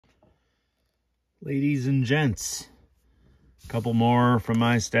Ladies and gents, a couple more from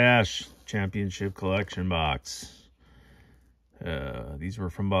my stash championship collection box. These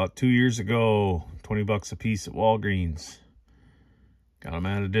were from about 2 years ago, 20 bucks a piece at Walgreens. Got them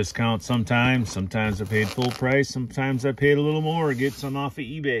at a discount sometimes. Sometimes I paid full price. Sometimes I paid a little more to get some off of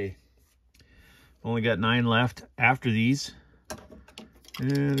eBay. Only got 9 left after these.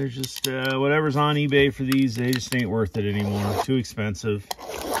 And they're just, whatever's on eBay for these, they just ain't worth it anymore. Too expensive.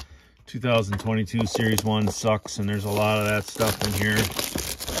 2022 Series 1 sucks, and there's a lot of that stuff in here.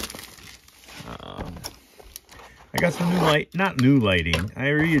 I got some new not new lighting. I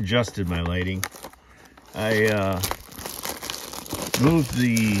readjusted my lighting. I moved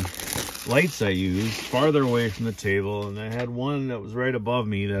the lights I used farther away from the table, and I had one that was right above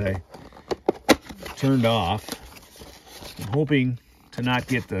me that I turned off. I'm hoping to not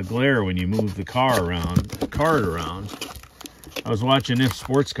get the glare when you move the card around. I was watching If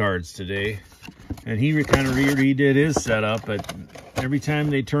Sports Cards today, and he kind of redid his setup, but every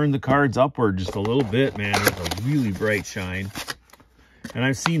time they turned the cards upward just a little bit, man, it was a really bright shine. And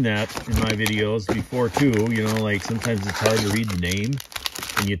I've seen that in my videos before too, you know, like sometimes it's hard to read the name,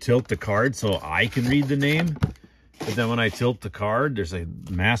 and you tilt the card so I can read the name, but then when I tilt the card, there's a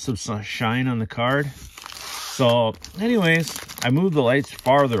massive shine on the card. So anyways, I moved the lights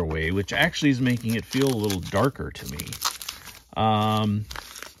farther away, which actually is making it feel a little darker to me.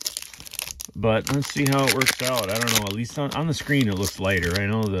 But let's see how it works out. I don't know, at least on the screen it looks lighter. I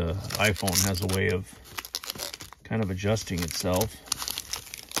know the iPhone has a way of kind of adjusting itself.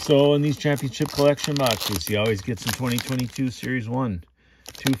 So in these championship collection boxes, you always get some 2022 Series 1.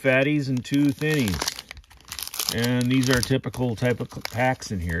 2 fatties and 2 thinnies. And these are typical type of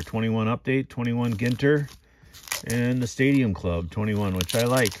packs in here. 21 Update, 21 Ginter, and the Stadium Club 21, which I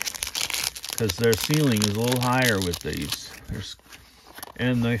like, because their ceiling is a little higher with these.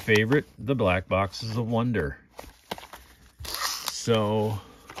 And my favorite, the Black Boxes of Wonder. So,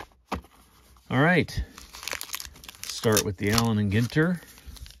 all right. Start with the Allen and Ginter.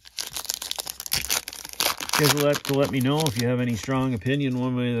 You guys will have to let me know if you have any strong opinion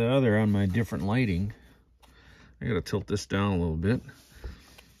one way or the other on my different lighting. I gotta tilt this down a little bit.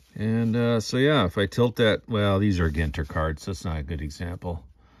 And so yeah, if I tilt that, well, these are Ginter cards. That's not a good example.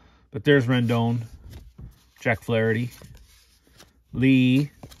 But there's Rendon, Jack Flaherty,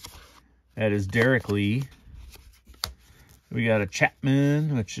 Lee, that is Derek Lee. We got a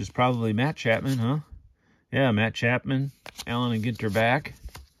Chapman, which is probably Matt Chapman, huh? Yeah, Matt Chapman, Allen and Ginter back.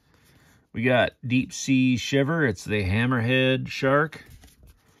 We got Deep Sea Shiver, it's the hammerhead shark.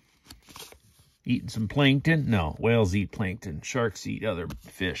 Eating some plankton. No, whales eat plankton. Sharks eat other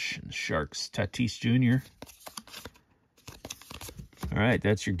fish. And sharks. Tatis Jr. All right,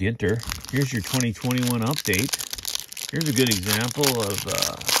 that's your Ginter. Here's your 2021 update. Here's a good example of,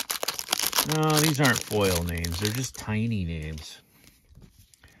 no, these aren't foil names. They're just tiny names.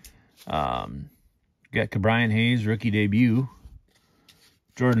 Got Brian Hayes, rookie debut.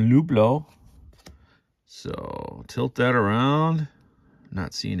 Jordan Luplow. So, tilt that around.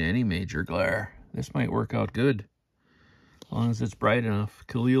 Not seeing any major glare. This might work out good, as long as it's bright enough.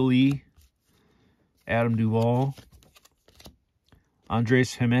 Khalil Lee. Adam Duvall.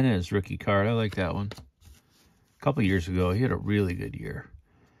 Andres Jimenez, rookie card. I like that one. A couple years ago, he had a really good year.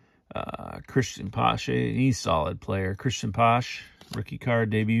 Christian Posh, he's a solid player. Christian Posh, rookie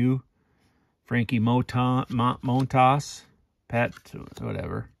card debut. Frankie Montas, Pat,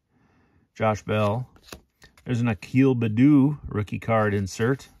 whatever. Josh Bell. There's an Akil Baddoo rookie card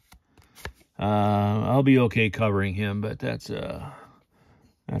insert. I'll be okay covering him, but that's an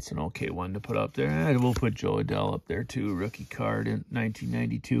okay one to put up there. And we'll put Joe Adell up there too, rookie card in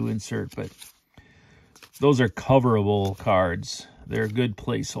 1992 insert, but those are coverable cards. They're good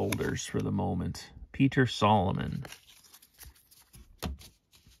placeholders for the moment. Peter Solomon.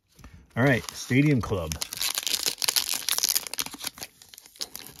 All right, Stadium Club.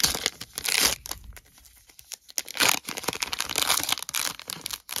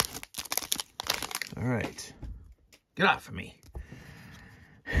 All right, get off of me.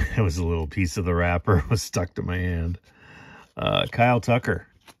 That was a little piece of the wrapper was stuck to my hand. Kyle Tucker.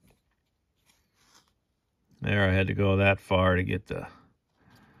 There, I had to go that far to get the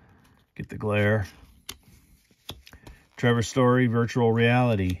glare. Trevor Story, Virtual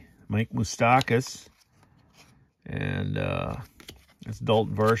Reality. Mike Moustakas. And that's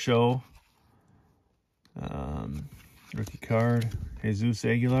Dalton Varsho. Rookie card. Jesus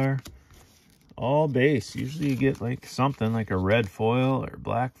Aguilar. All base. Usually you get like something like a red foil or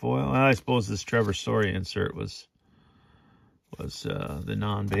black foil. Well, I suppose this Trevor Story insert was the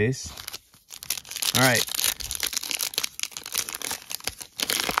non-base. All right.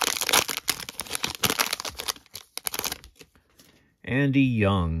 Andy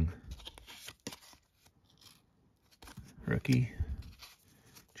Young. Rookie.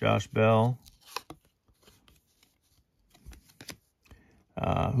 Josh Bell.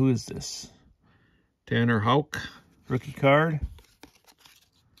 Who is this? Tanner Houck. Rookie card.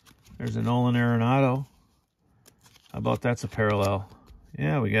 There's a Nolan Arenado. How about that's a parallel?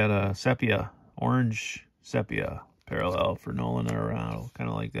 Yeah, we got a sepia. Orange sepia parallel for Nolan Arenado. Kind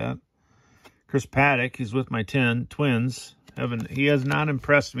of like that. Chris Paddock, he's with my Twins. He has not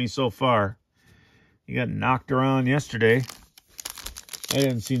impressed me so far. He got knocked around yesterday. I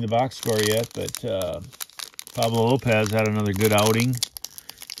haven't seen the box score yet, but Pablo Lopez had another good outing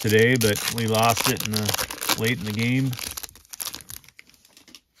today, but we lost it late in the game.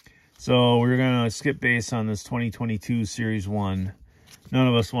 So we're going to skip base on this 2022 Series 1. None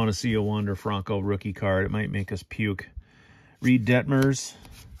of us want to see a Wander Franco rookie card. It might make us puke. Reed Detmers.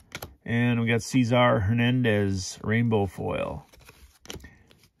 And we got Cesar Hernandez rainbow foil.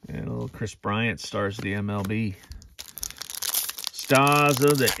 And a little Chris Bryant, stars of the MLB. Stars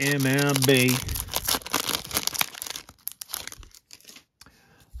of the MLB.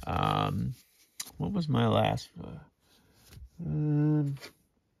 What was my last? I don't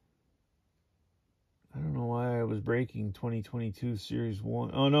know why I was breaking 2022 Series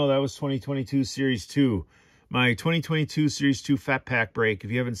 1. Oh, no, that was 2022 Series 2. My 2022 Series 2 Fat Pack break.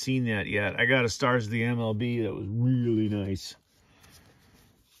 If you haven't seen that yet, I got a Stars of the MLB that was really nice.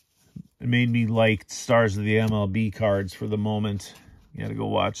 It made me like Stars of the MLB cards for the moment. You got to go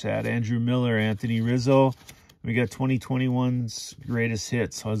watch that. Andrew Miller, Anthony Rizzo. We got 2021's greatest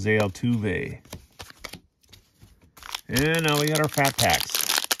hits, Jose Altuve. And now we got our Fat Packs.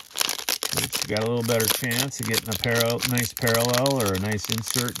 Which got a little better chance of getting a nice parallel or a nice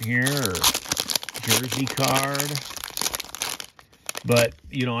insert here or jersey card. But,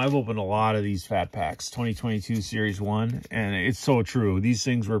 you know, I've opened a lot of these Fat Packs, 2022 Series 1, and it's so true. These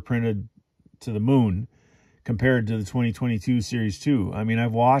things were printed to the moon compared to the 2022 Series 2. I mean,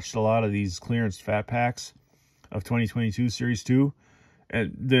 I've watched a lot of these clearance Fat Packs of 2022 Series 2,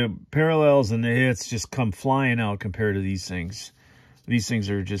 and the parallels and the hits just come flying out compared to these things. These things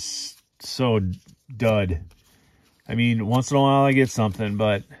are just so dud. I mean, once in a while I get something,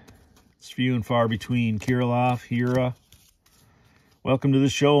 but it's few and far between. Kirilloff, Hira. Welcome to the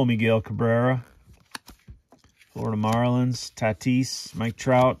show, Miguel Cabrera. Florida Marlins, Tatis, Mike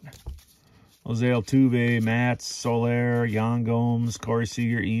Trout, Jose Altuve, Matz, Soler, Yan Gomes, Corey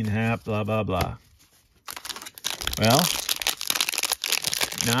Seager, Ian Happ, blah, blah, blah. Well,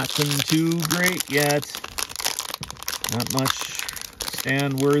 nothing too great yet. Not much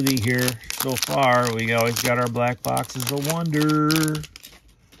stand worthy here so far. We always got our black boxes of wonder.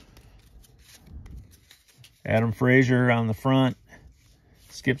 Adam Frazier on the front.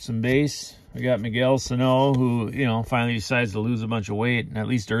 Skip some base. We got Miguel Sano, who, you know, finally decides to lose a bunch of weight. And at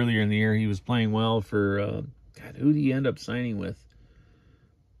least earlier in the year, he was playing well for, God, who did he end up signing with?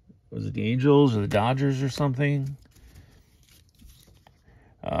 Was it the Angels or the Dodgers or something?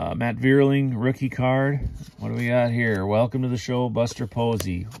 Matt Vierling, rookie card. What do we got here? Welcome to the show, Buster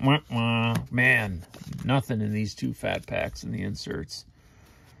Posey. Man, nothing in these two Fat Packs in the inserts.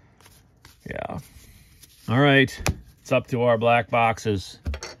 Yeah. All right. It's up to our black boxes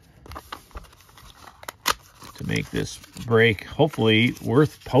to make this break, hopefully,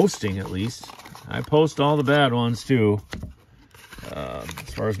 worth posting at least. I post all the bad ones, too.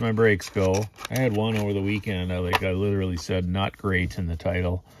 As far as my breaks go. I had one over the weekend. I literally said not great in the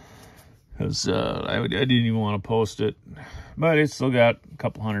title. Because I didn't even want to post it. But it still got a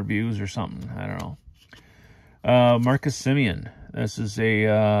couple hundred views or something. I don't know. Marcus Semien. This is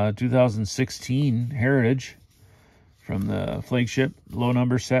a 2016 Heritage from the flagship low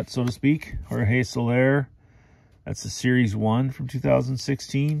number set, so to speak. Jorge Soler. That's a Series 1 from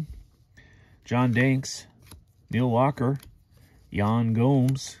 2016. John Danks. Neil Walker. Yan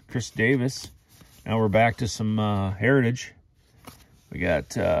Gomes. Chris Davis. Now we're back to some Heritage. We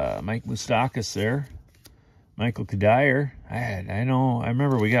got Mike Moustakas there. Michael Kadire. I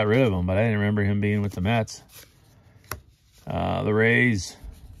remember we got rid of him, but I didn't remember him being with the Mets. The Rays.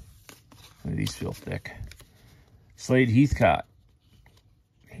 These feel thick. Slade Heathcott.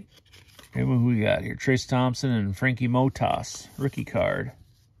 Hey, who we got here? Trace Thompson and Frankie Motas. Rookie card.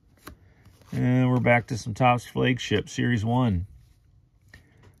 And we're back to some Topps flagship. Series 1.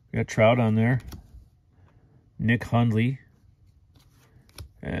 We got Trout on there. Nick Hundley.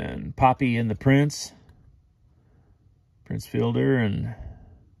 And Poppy and the Prince. Prince Fielder and...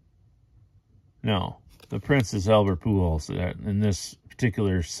 No. The Prince is Albert Pujols in this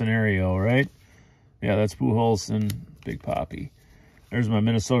particular scenario, right? Yeah, that's Pujols and Big Poppy. There's my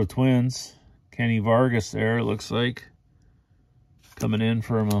Minnesota Twins. Kenny Vargas there, it looks like. coming in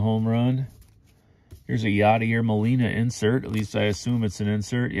from a home run. Here's a Yadier Molina insert. At least I assume it's an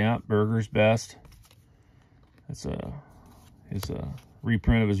insert. Yeah, Berger's best. That's his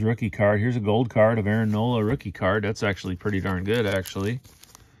reprint of his rookie card. Here's a gold card of Aaron Nola rookie card. That's actually pretty darn good, actually.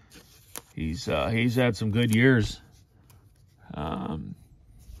 He's had some good years. Some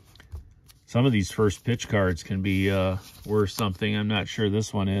of these first pitch cards can be worth something. I'm not sure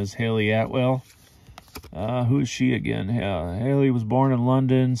this one is. Haley Atwell. Who is she again? Haley was born in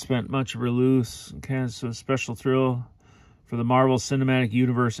London, spent much of her youth in Kansas. A special thrill for the Marvel Cinematic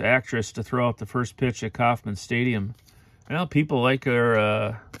Universe actress to throw out the first pitch at Kauffman Stadium. Well, people like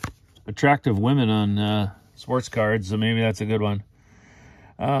her attractive women on sports cards, so maybe that's a good one.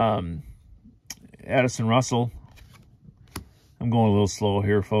 Addison Russell. I'm going a little slow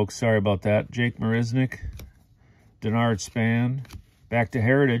here, folks. Sorry about that. Jake Marisnik. Denard Span. Back to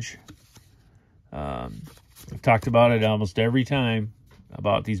Heritage. I've talked about it almost every time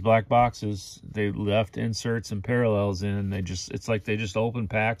about these black boxes. They left inserts and parallels in. It's like they just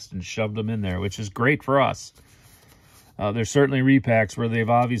opened packs and shoved them in there, which is great for us. There's certainly repacks where they've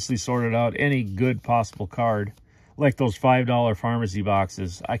obviously sorted out any good possible card, like those $5 pharmacy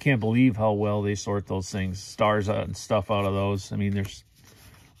boxes. I can't believe how well they sort those things, stars and stuff out of those. I mean, there's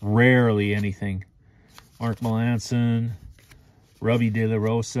rarely anything. Mark Melanson, Robbie De La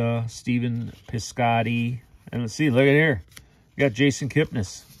Rosa, Steven Piscotty. And let's see, look at here. We got Jason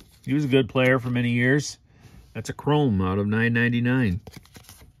Kipnis. He was a good player for many years. That's a chrome out of $9.99.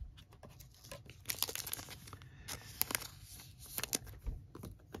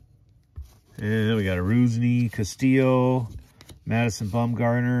 And we got a Rusney, Castillo, Madison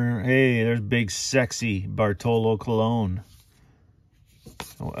Bumgarner. Hey, there's big, sexy Bartolo Colon.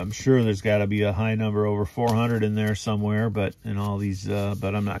 Oh, I'm sure there's got to be a high number over 400 in there somewhere, but in all these,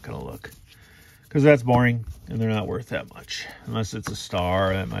 but I'm not going to look because that's boring and they're not worth that much unless it's a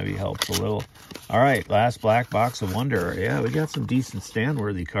star. That maybe helps a little. All right, last black box of wonder. Yeah, we got some decent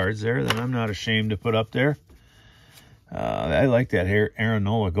stand-worthy cards there that I'm not ashamed to put up there. I like that Aaron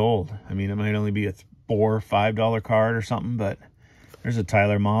Nola gold. I mean, it might only be a $4 or $5 card or something, but there's a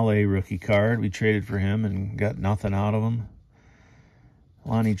Tyler Mahle rookie card. We traded for him and got nothing out of him.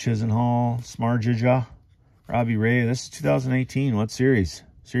 Lonnie Chisenhall, Smarjaja, Robbie Ray. This is 2018. What series?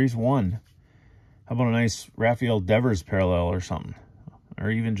 Series 1. How about a nice Rafael Devers parallel or something?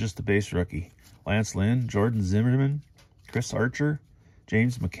 Or even just the base rookie. Lance Lynn, Jordan Zimmerman, Chris Archer,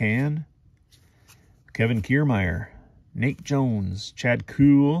 James McCann, Kevin Kiermaier, Nate Jones, Chad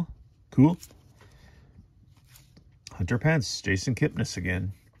Kuhl, Hunter Pence, Jason Kipnis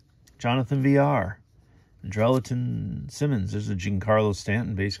again, Jonathan VR, Drelleton Simmons. There's a Giancarlo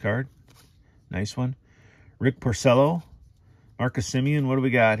Stanton base card. Nice one. Rick Porcello, Marcus Simeon. What do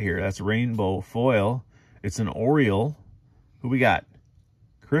we got here? That's rainbow foil. It's an Oriole. Who we got?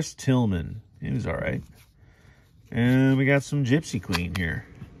 Chris Tillman. He was all right. And we got some Gypsy Queen here.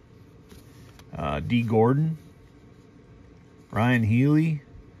 D. Gordon, Ryan Healy,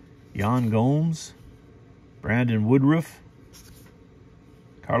 Jan Gomes, Brandon Woodruff,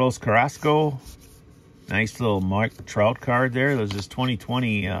 Carlos Carrasco. Nice little Mike Trout card there. There's this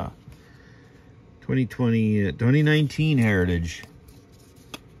 2019 Heritage.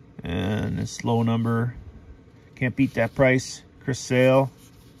 And this low number. Can't beat that price. Chris Sale,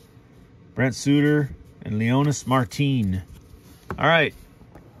 Brent Suter, and Leonis Martin. All right.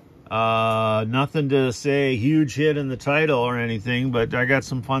 Nothing to say huge hit in the title or anything, but I got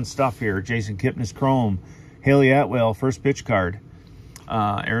some fun stuff here. Jason Kipnis Chrome, Haley Atwell first pitch card,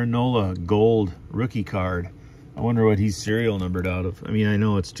 Aaron Nola gold rookie card. I wonder what he's serial numbered out of. I mean, I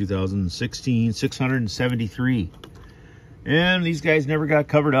know it's 2016, 673. And these guys never got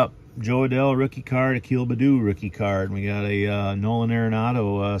covered up. Joe Adell rookie card, Akil Baddoo rookie card. We got a Nolan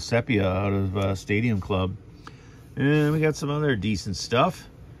Arenado Sepia out of Stadium Club. And we got some other decent stuff.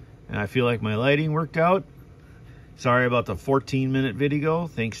 And I feel like my lighting worked out. Sorry about the 14-minute video.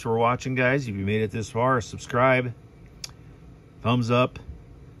 Thanks for watching, guys. If you made it this far, subscribe, thumbs up,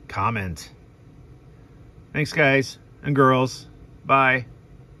 comment. Thanks, guys and girls. Bye.